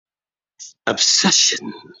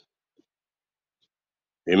Obsession.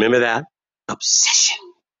 Remember that? Obsession.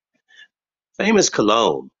 Famous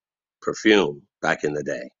cologne, perfume back in the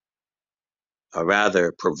day. A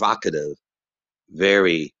rather provocative,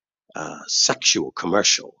 very sexual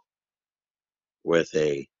commercial with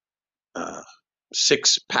a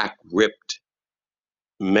six-pack ripped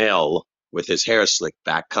male with his hair slicked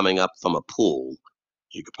back coming up from a pool.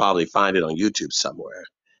 You could probably find it on YouTube somewhere,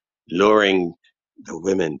 luring the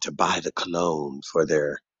women to buy the cologne for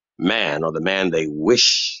their man or the man they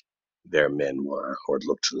wish their men were or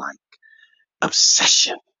looked like.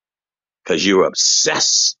 Obsession, because you're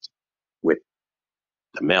obsessed with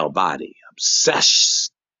the male body,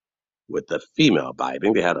 obsessed with the female body. I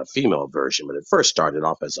think they had a female version, but it first started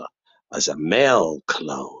off as a male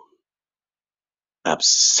cologne.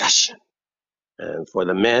 Obsession. And for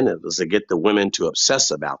the men, it was to get the women to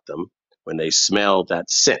obsess about them when they smelled that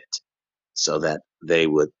scent so that they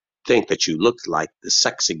would think that you looked like the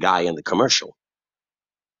sexy guy in the commercial.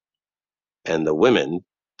 And the women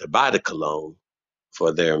to buy the cologne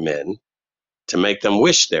for their men to make them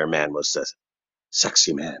wish their man was the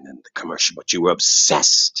sexy man in the commercial. But you were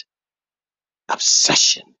obsessed.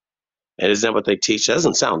 Obsession. And isn't that what they teach? That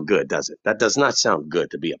doesn't sound good, does it? That does not sound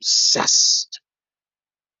good, to be obsessed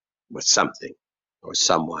with something or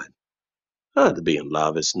someone. To be in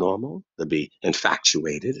love is normal. To be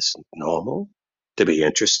infatuated is normal. To be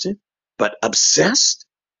interested. But obsessed?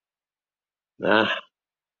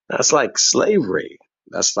 That's like slavery.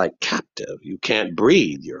 That's like captive. You can't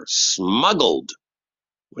breathe. You're smuggled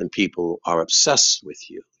when people are obsessed with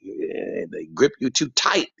you. They grip you too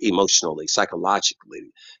tight emotionally,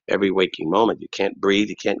 psychologically. Every waking moment, you can't breathe.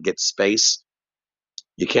 You can't get space.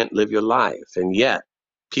 You can't live your life. And yet,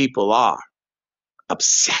 people are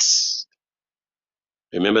obsessed.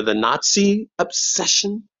 Remember the Nazi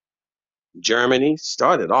obsession? Germany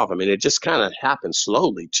started off, it just kind of happened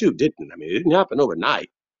slowly too, didn't it? It didn't happen overnight.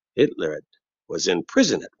 Hitler was in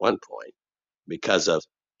prison at one point because of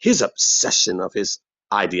his obsession of his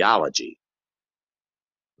ideology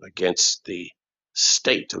against the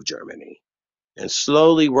state of Germany, and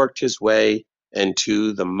slowly worked his way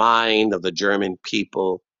into the mind of the German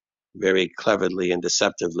people very cleverly and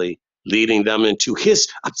deceptively, leading them into his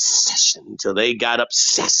obsession until they got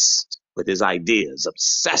obsessed with his ideas,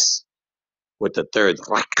 obsessed with the Third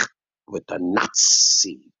Reich, with the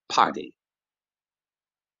Nazi party,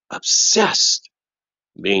 obsessed,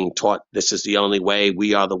 being taught this is the only way,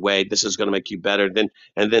 we are the way, this is going to make you better,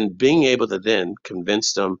 and then being able to then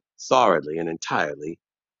convince them thoroughly and entirely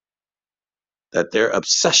that their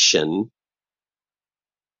obsession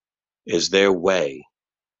is their way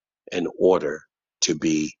in order to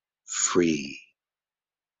be free.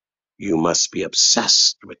 You must be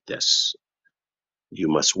obsessed with this. You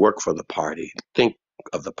must work for the party, think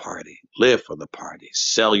of the party, live for the party,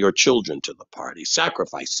 sell your children to the party,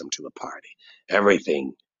 sacrifice them to the party.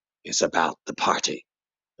 Everything is about the party.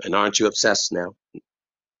 And aren't you obsessed now?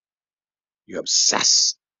 You're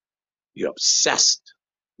obsessed. You're obsessed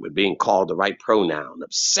with being called the right pronoun,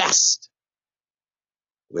 obsessed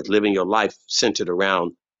with living your life centered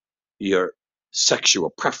around your sexual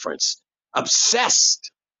preference,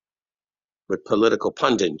 obsessed with political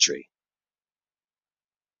punditry,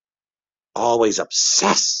 always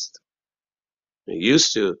obsessed. You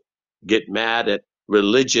used to get mad at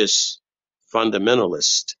religious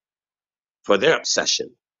fundamentalists for their obsession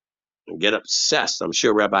and get obsessed. I'm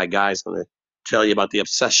sure Rabbi Guy is going to tell you about the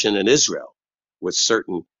obsession in Israel with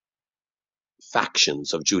certain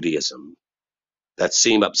factions of Judaism that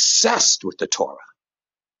seem obsessed with the Torah.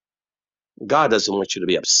 God doesn't want you to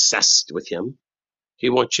be obsessed with him. He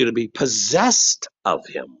wants you to be possessed of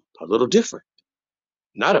him. A little different.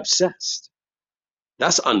 Not obsessed.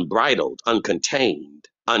 That's unbridled, uncontained,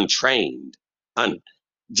 untrained,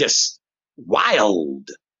 just wild,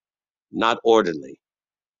 not orderly,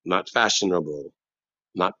 not fashionable,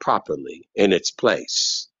 not properly in its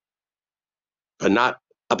place, but not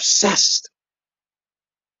obsessed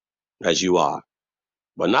as you are,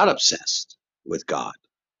 but not obsessed with God,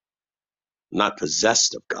 not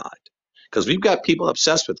possessed of God. Because we've got people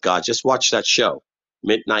obsessed with God. Just watch that show,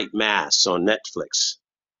 Midnight Mass on Netflix.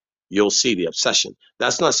 You'll see the obsession.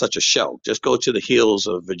 That's not such a show. Just go to the hills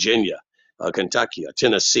of Virginia, Kentucky, or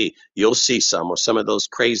Tennessee. You'll see some of those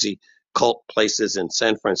crazy cult places in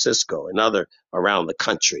San Francisco and other around the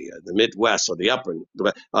country, the Midwest or the upper,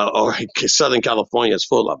 or Southern California is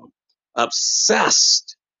full of them.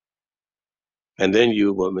 Obsessed. And then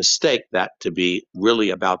you will mistake that to be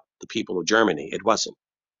really about the people of Germany. It wasn't.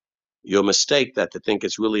 You'll mistake that to think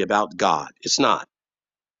it's really about God. It's not.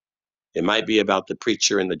 It might be about the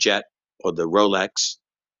preacher in the jet or the Rolex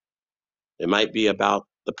It might be about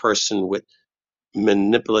the person with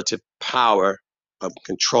manipulative power of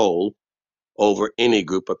control over any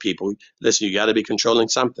group of people. Listen, you got to be controlling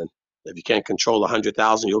something. If you can't control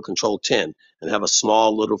 100,000, you'll control 10 and have a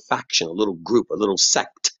small little faction, a little group, a little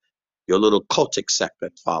sect, your little cultic sect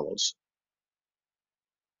that follows.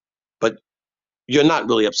 But you're not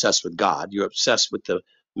really obsessed with God. You're obsessed with the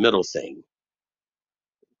middle thing.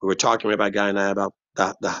 We were talking, Rabbi Guy and I, about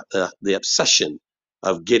the obsession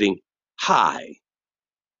of getting high.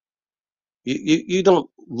 You don't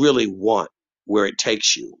really want where it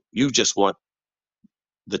takes you. You just want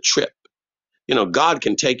the trip. You know, God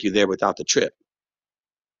can take you there without the trip.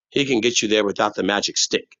 He can get you there without the magic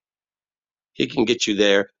stick. He can get you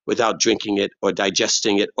there without drinking it or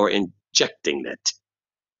digesting it or injecting it.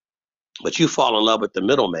 But you fall in love with the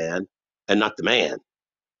middleman and not the man.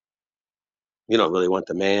 You don't really want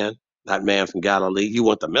the man, that man from Galilee. You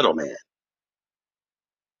want the middleman.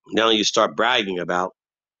 Now you start bragging about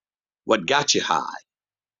what got you high,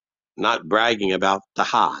 not bragging about the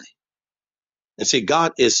high. And see,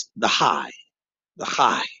 God is the high, the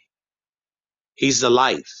high. He's the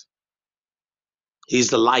life. He's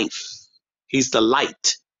the life. He's the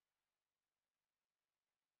light.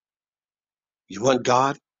 You want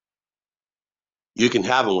God? You can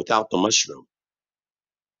have him without the mushroom.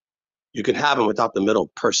 You can have him without the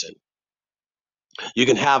middle person. You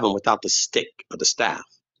can have him without the stick or the staff.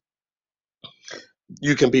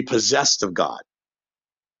 You can be possessed of God.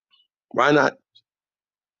 Why not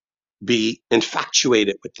be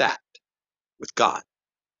infatuated with that, with God?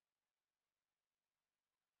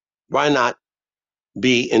 Why not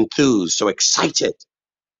be enthused or excited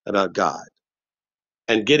about God?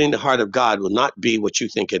 And getting the heart of God will not be what you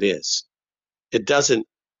think it is. It doesn't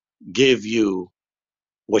give you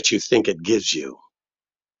what you think it gives you.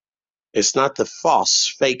 It's not the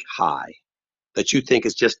false, fake high that you think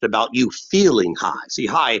is just about you feeling high. See,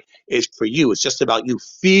 high is for you. It's just about you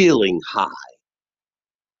feeling high.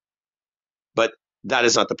 But that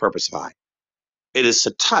is not the purpose of high. It is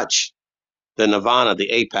to touch the nirvana,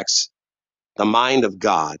 the apex, the mind of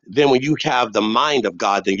God. Then when you have the mind of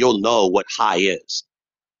God, then you'll know what high is.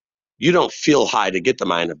 You don't feel high to get the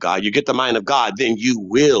mind of God. You get the mind of God, then you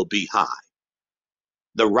will be high.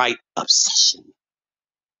 The right obsession.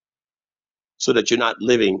 So that you're not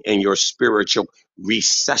living in your spiritual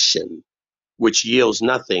recession, which yields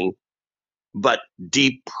nothing but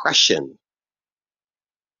depression.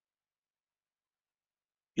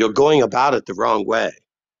 You're going about it the wrong way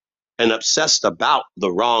and obsessed about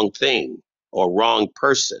the wrong thing or wrong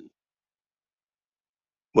person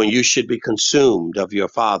when you should be consumed of your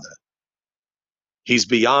Father. He's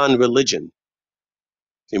beyond religion.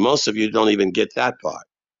 See, most of you don't even get that part.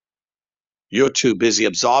 You're too busy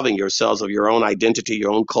absolving yourselves of your own identity,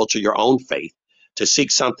 your own culture, your own faith to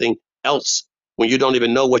seek something else when you don't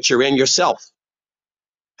even know what you're in yourself.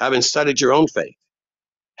 Haven't studied your own faith.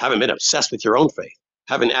 Haven't been obsessed with your own faith.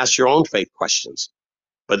 Haven't asked your own faith questions.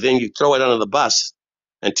 But then you throw it under the bus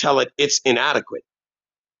and tell it it's inadequate,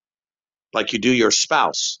 like you do your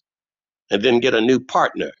spouse, and then get a new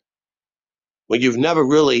partner when you've never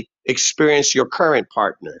really experienced your current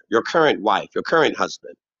partner, your current wife, your current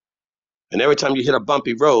husband. And every time you hit a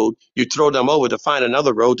bumpy road, you throw them over to find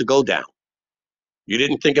another road to go down. You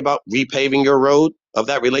didn't think about repaving your road of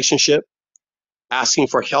that relationship, asking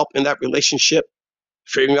for help in that relationship,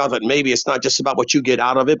 figuring out that maybe it's not just about what you get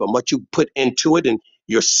out of it, but what you put into it, and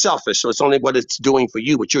you're selfish. So it's only what it's doing for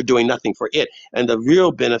you, but you're doing nothing for it. And the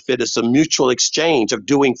real benefit is the mutual exchange of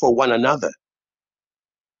doing for one another.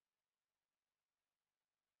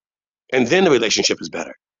 And then the relationship is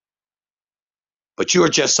better. But you're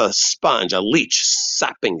just a sponge, a leech,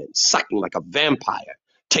 sapping and sucking like a vampire.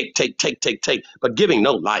 Take, take, take, take, take, but giving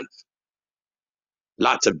no life.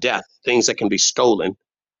 Lots of death, things that can be stolen,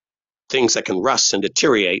 things that can rust and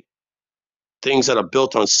deteriorate, things that are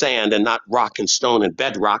built on sand and not rock and stone and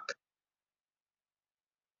bedrock.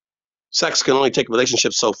 Sex can only take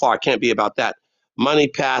relationships so far. It can't be about that. Money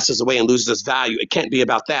passes away and loses its value. It can't be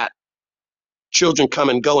about that. Children come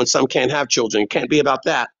and go and some can't have children. It can't be about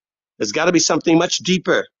that. There's got to be something much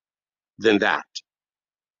deeper than that.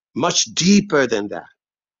 Much deeper than that.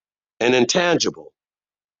 And intangible.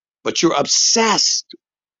 But you're obsessed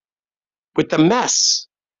with the mess,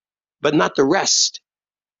 but not the rest.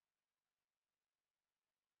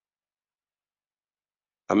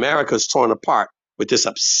 America's torn apart with this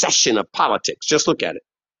obsession of politics. Just look at it.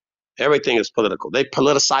 Everything is political. They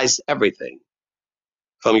politicize everything,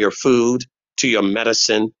 from your food to your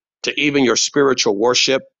medicine to even your spiritual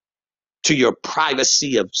worship to your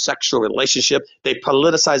privacy of sexual relationship. They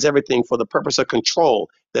politicize everything for the purpose of control.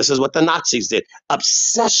 This is what the Nazis did.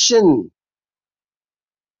 Obsession.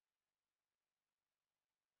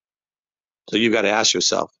 So you got to ask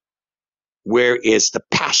yourself, where is the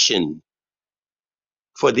passion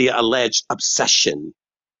for the alleged obsession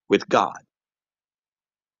with God?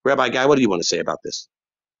 Rabbi Guy, what do you want to say about this?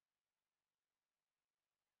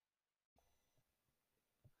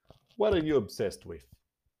 What are you obsessed with?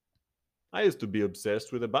 I used to be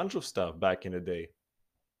obsessed with a bunch of stuff back in the day.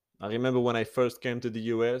 I remember when I first came to the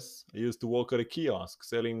US, I used to work at a kiosk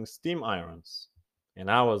selling steam irons.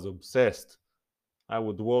 And I was obsessed. I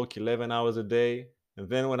would work 11 hours a day, and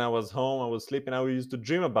then when I was home, I was sleeping, I used to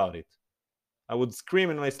dream about it. I would scream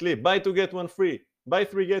in my sleep, buy two, get one free. Buy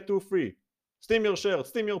three, get two free. Steam your shirt,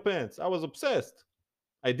 steam your pants. I was obsessed.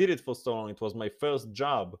 I did it for so long. It was my first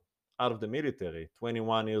job out of the military,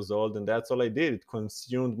 21 years old, and that's all I did. It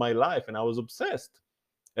consumed my life, and I was obsessed.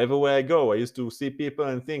 Everywhere I go, I used to see people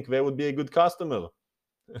and think they would be a good customer.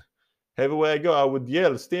 Everywhere I go, I would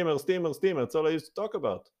yell, steamer, steamer, steamer. That's all I used to talk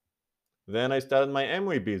about. Then I started my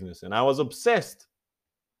Amway business, and I was obsessed.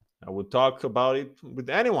 I would talk about it with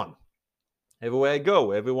anyone. Everywhere I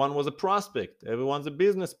go, everyone was a prospect. Everyone's a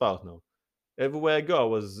business partner. Everywhere I go, I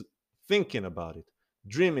was thinking about it,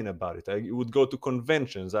 dreaming about it. I would go to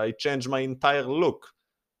conventions. I changed my entire look.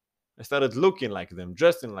 I started looking like them,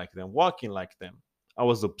 dressing like them, walking like them. I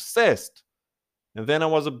was obsessed. And then I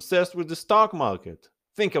was obsessed with the stock market.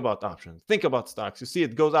 Think about options. Think about stocks. You see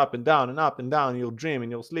it goes up and down and up and down. You'll dream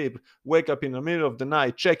in your sleep. Wake up in the middle of the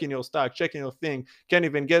night, checking your stock, checking your thing. Can't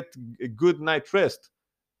even get a good night rest.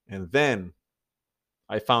 And then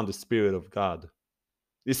I found the Spirit of God.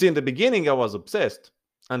 You see, in the beginning, I was obsessed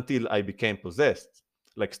until I became possessed,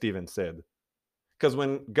 like Stephen said. Because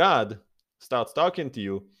when God starts talking to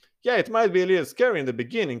you, yeah, it might be a little scary in the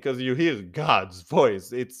beginning because you hear God's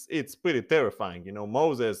voice. It's pretty terrifying. You know,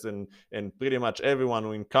 Moses and pretty much everyone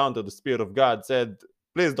who encountered the Spirit of God said,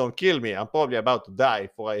 please don't kill me. I'm probably about to die,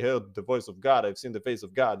 for I heard the voice of God. I've seen the face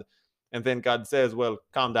of God. And then God says, well,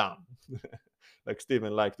 calm down. Like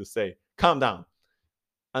Stephen liked to say, calm down.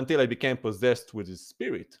 Until I became possessed with his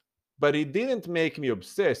spirit. But he didn't make me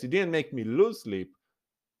obsessed. He didn't make me lose sleep,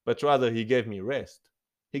 but rather he gave me rest.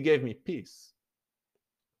 He gave me peace.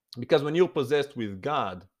 Because when you're possessed with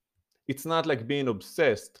God, it's not like being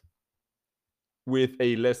obsessed with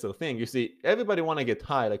a lesser thing. You see, everybody want to get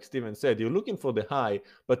high, like Stephen said. You're looking for the high,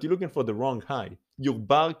 but you're looking for the wrong high. You're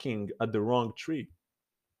barking at the wrong tree.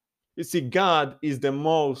 You see, God is the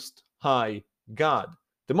most high God.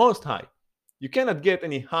 The most high. You cannot get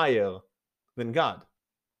any higher than God.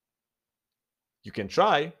 You can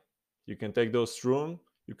try. You can take those shrooms.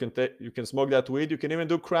 You can smoke that weed. You can even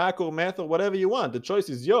do crack or meth or whatever you want. The choice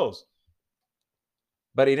is yours.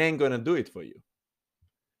 But it ain't gonna do it for you.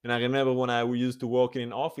 And I remember when I used to work in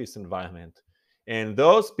an office environment, and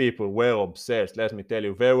those people were obsessed. Let me tell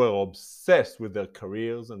you, they were obsessed with their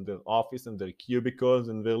careers and their office and their cubicles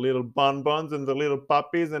and their little bonbons and their little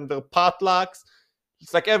puppies and their potlucks.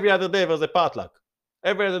 It's like every other day there's a potluck.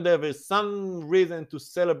 Every other day there's some reason to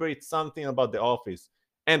celebrate something about the office.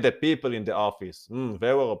 And the people in the office,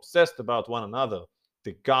 they were obsessed about one another.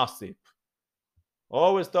 The gossip.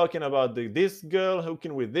 Always talking about this girl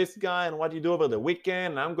hooking with this guy and what you do over the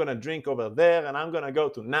weekend. And I'm going to drink over there and I'm going to go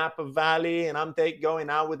to Napa Valley and I'm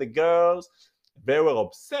going out with the girls. They were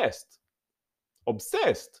obsessed.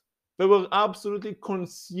 Obsessed. They were absolutely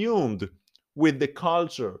consumed with the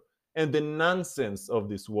culture and the nonsense of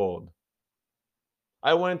this world.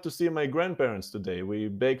 I went to see my grandparents today. We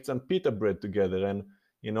baked some pita bread together and,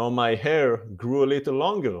 you know, my hair grew a little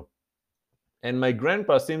longer. And my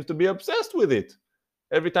grandpa seems to be obsessed with it.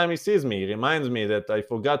 Every time he sees me, he reminds me that I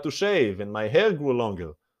forgot to shave and my hair grew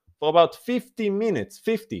longer. For about 50 minutes,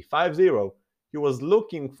 50, he was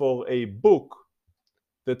looking for a book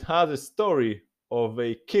that has a story of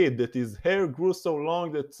a kid that his hair grew so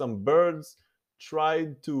long that some birds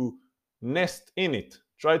tried to nest in it,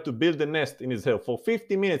 tried to build a nest in his hair. For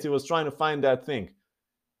 50 minutes, he was trying to find that thing.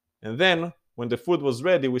 And then, when the food was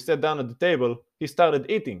ready, we sat down at the table, he started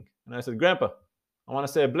eating. And I said, Grandpa, I want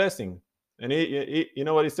to say a blessing. And he, you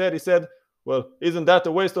know what he said? He said, well, isn't that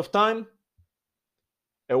a waste of time?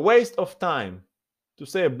 A waste of time to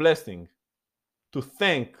say a blessing, to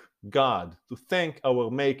thank God, to thank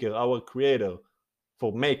our Maker, our Creator,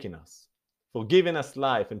 for making us, for giving us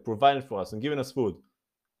life and providing for us and giving us food.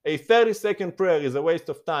 A 30-second prayer is a waste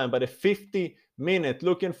of time, but a 50-minute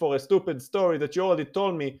looking for a stupid story that you already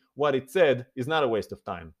told me what it said is not a waste of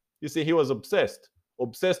time. You see, he was obsessed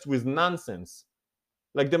with nonsense,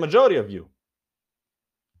 like the majority of you.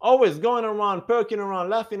 Always going around, perking around,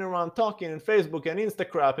 laughing around, talking on Facebook and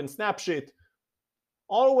Instagram and Snapchat.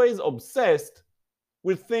 Always obsessed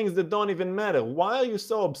with things that don't even matter. Why are you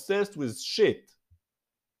so obsessed with shit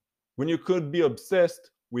when you could be obsessed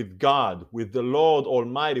with God, with the Lord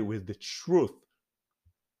Almighty, with the truth.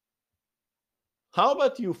 How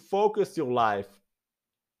about you focus your life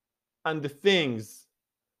on the things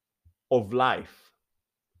of life?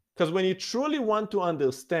 Because when you truly want to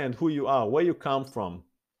understand who you are, where you come from,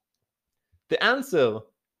 the answer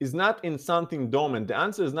is not in something dormant. The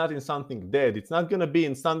answer is not in something dead. It's not going to be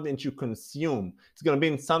in something that you consume. It's going to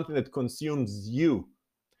be in something that consumes you.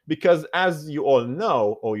 Because as you all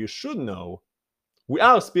know, or you should know, we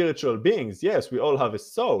are spiritual beings. Yes, we all have a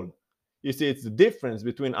soul. You see, it's the difference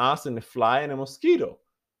between us and a fly and a mosquito,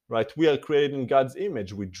 right? We are created in God's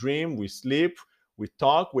image. We dream, we sleep, we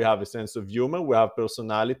talk, we have a sense of humor, we have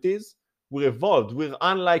personalities. We're evolved. We're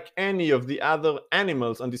unlike any of the other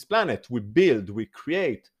animals on this planet. We build, we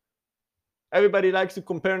create. Everybody likes to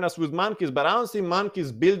compare us with monkeys, but I don't see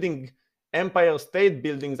monkeys building Empire State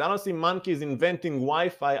buildings. I don't see monkeys inventing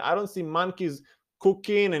Wi-Fi. I don't see monkeys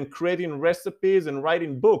cooking and creating recipes and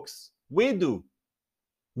writing books. We do.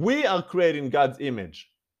 We are creating God's image,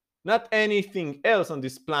 not anything else on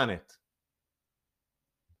this planet.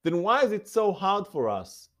 Then why is it so hard for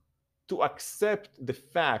us to accept the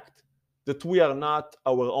fact that we are not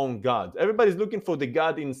our own God? Everybody's looking for the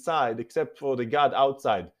God inside except for the God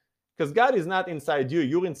outside. Because God is not inside you,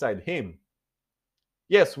 you're inside Him.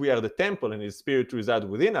 Yes, we are the temple and His Spirit resides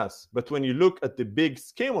within us. But when you look at the big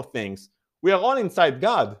scheme of things, we are all inside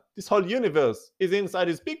God. This whole universe is inside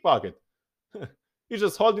His pickpocket. He's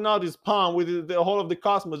just holding out His palm with the whole of the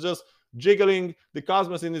cosmos, just jiggling the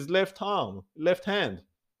cosmos in His left hand.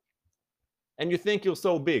 And you think you're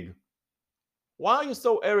so big. Why are you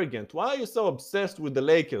so arrogant? Why are you so obsessed with the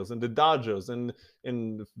Lakers and the Dodgers and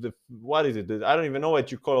the what is it? I don't even know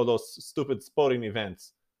what you call those stupid sporting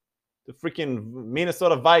events. The freaking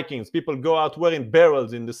Minnesota Vikings. People go out wearing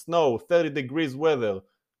barrels in the snow, 30 degrees weather,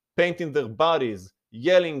 painting their bodies,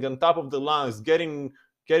 yelling on top of their lungs, getting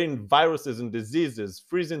viruses and diseases,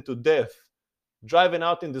 freezing to death, driving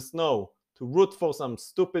out in the snow to root for some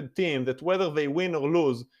stupid team that whether they win or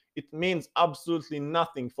lose, it means absolutely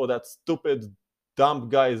nothing for that stupid, dumb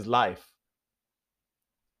guy's life.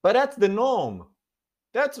 But that's the norm.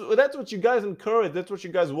 That's what you guys encourage. That's what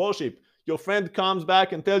you guys worship. Your friend comes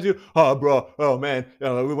back and tells you, oh, bro, oh, man,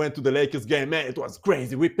 we went to the Lakers game. Man, it was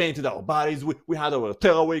crazy. We painted our bodies. We had our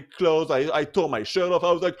tearaway clothes. I tore my shirt off.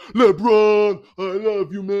 I was like, LeBron, I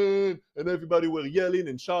love you, man. And everybody were yelling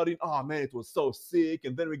and shouting. Oh, man, it was so sick.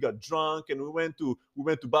 And then we got drunk and we went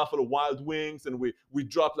to Buffalo Wild Wings and we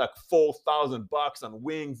dropped like $4,000 on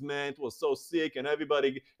wings, man. It was so sick. And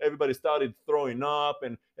everybody started throwing up.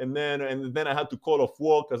 And then I had to call off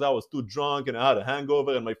work because I was too drunk and I had a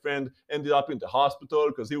hangover. And my friend ended up in the hospital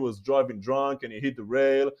because he was driving drunk and he hit the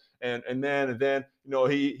rail. And then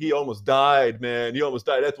he almost died, man. He almost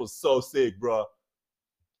died. That was so sick, bro.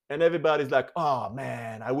 And everybody's like, oh,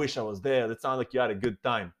 man, I wish I was there. That sounds like you had a good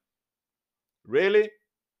time. Really?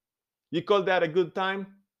 You call that a good time?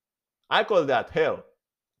 I call that hell.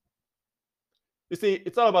 You see,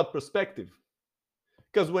 it's all about perspective.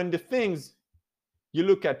 Because when the things you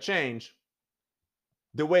look at change,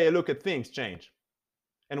 the way you look at things change.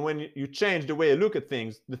 And when you change the way you look at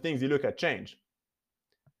things, the things you look at change.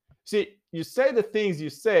 See, you say the things you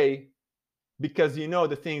say because you know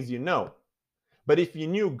the things you know. But if you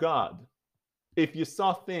knew God, if you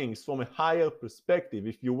saw things from a higher perspective,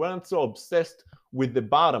 if you weren't so obsessed with the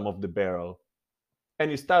bottom of the barrel, and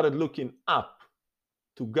you started looking up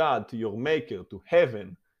to God, to your maker, to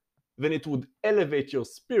heaven, then it would elevate your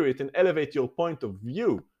spirit and elevate your point of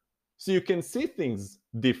view so you can see things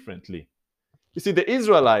differently. You see, the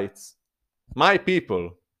Israelites, my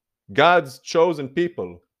people, God's chosen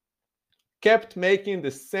people, kept making the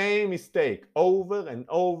same mistake over and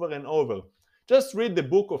over and over. Just read the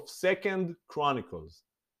book of 2 Chronicles.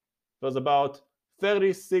 It was about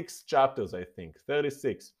 36 chapters, I think,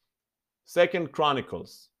 36. 2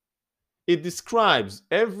 Chronicles. It describes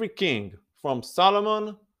every king from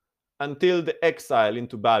Solomon until the exile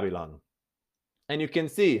into Babylon. And you can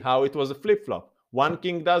see how it was a flip-flop. One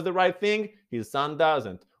king does the right thing, his son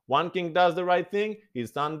doesn't. One king does the right thing,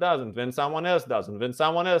 his son doesn't. Then someone else doesn't. Then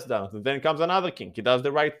someone else doesn't. And then comes another king. He does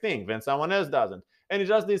the right thing. Then someone else doesn't. And it's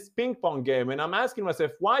just this ping pong game. And I'm asking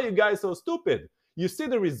myself, why are you guys so stupid? You see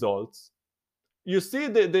the results. You see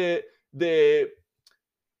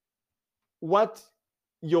what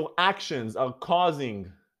your actions are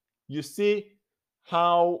causing. You see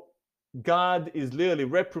how God is literally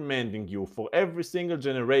reprimanding you for every single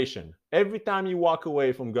generation. Every time you walk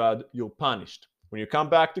away from God, you're punished. When you come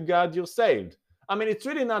back to God, you're saved. I mean, it's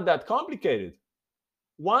really not that complicated.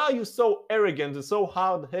 Why are you so arrogant and so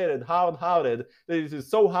hard-hearted that it is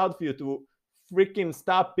so hard for you to freaking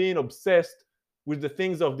stop being obsessed with the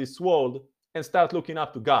things of this world and start looking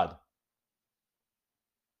up to God?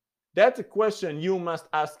 That's a question you must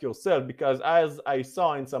ask yourself, because as I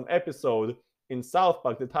saw in some episode in South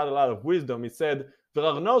Park that had a lot of wisdom, it said, there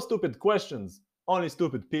are no stupid questions, only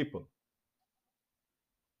stupid people.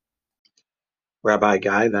 Rabbi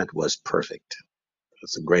Guy, that was perfect.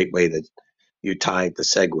 It's a great way that you tied the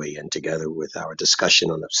segue in together with our discussion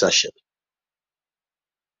on obsession.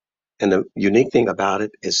 And the unique thing about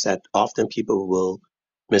it is that often people will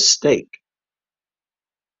mistake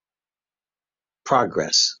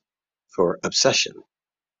progress for obsession.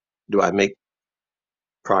 Do I make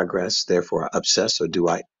progress, therefore I obsess, or do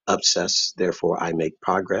I obsess, therefore I make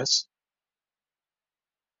progress?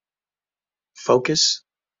 Focus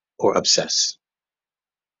or obsess?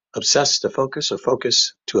 Obsess to focus or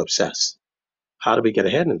focus to obsess? How do we get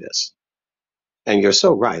ahead in this? And you're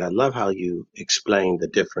so right. I love how you explain the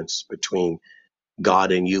difference between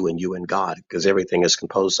God and you and God, because everything is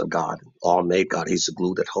composed of God, all made God. He's the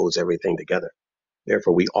glue that holds everything together.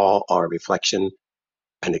 Therefore, we all are a reflection,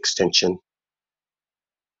 an extension,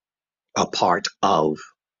 a part of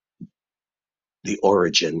the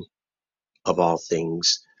origin of all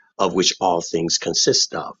things, of which all things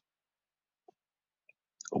consist of,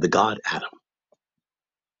 the God Adam.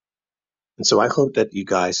 And so I hope that you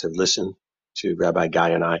guys have listened to Rabbi Guy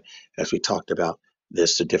and I as we talked about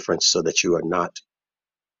this, the difference, so that you are not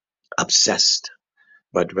obsessed,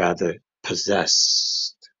 but rather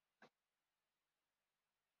possessed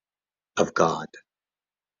of God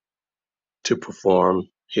to perform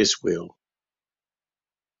his will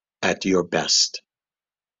at your best,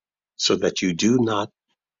 so that you do not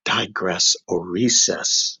digress or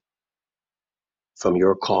recess from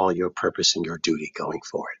your call, your purpose, and your duty going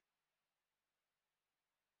forward.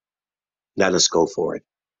 Let us go for it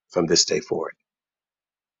from this day forward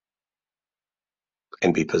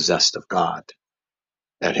and be possessed of God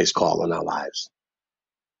and his call on our lives.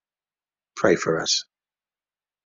 Pray for us.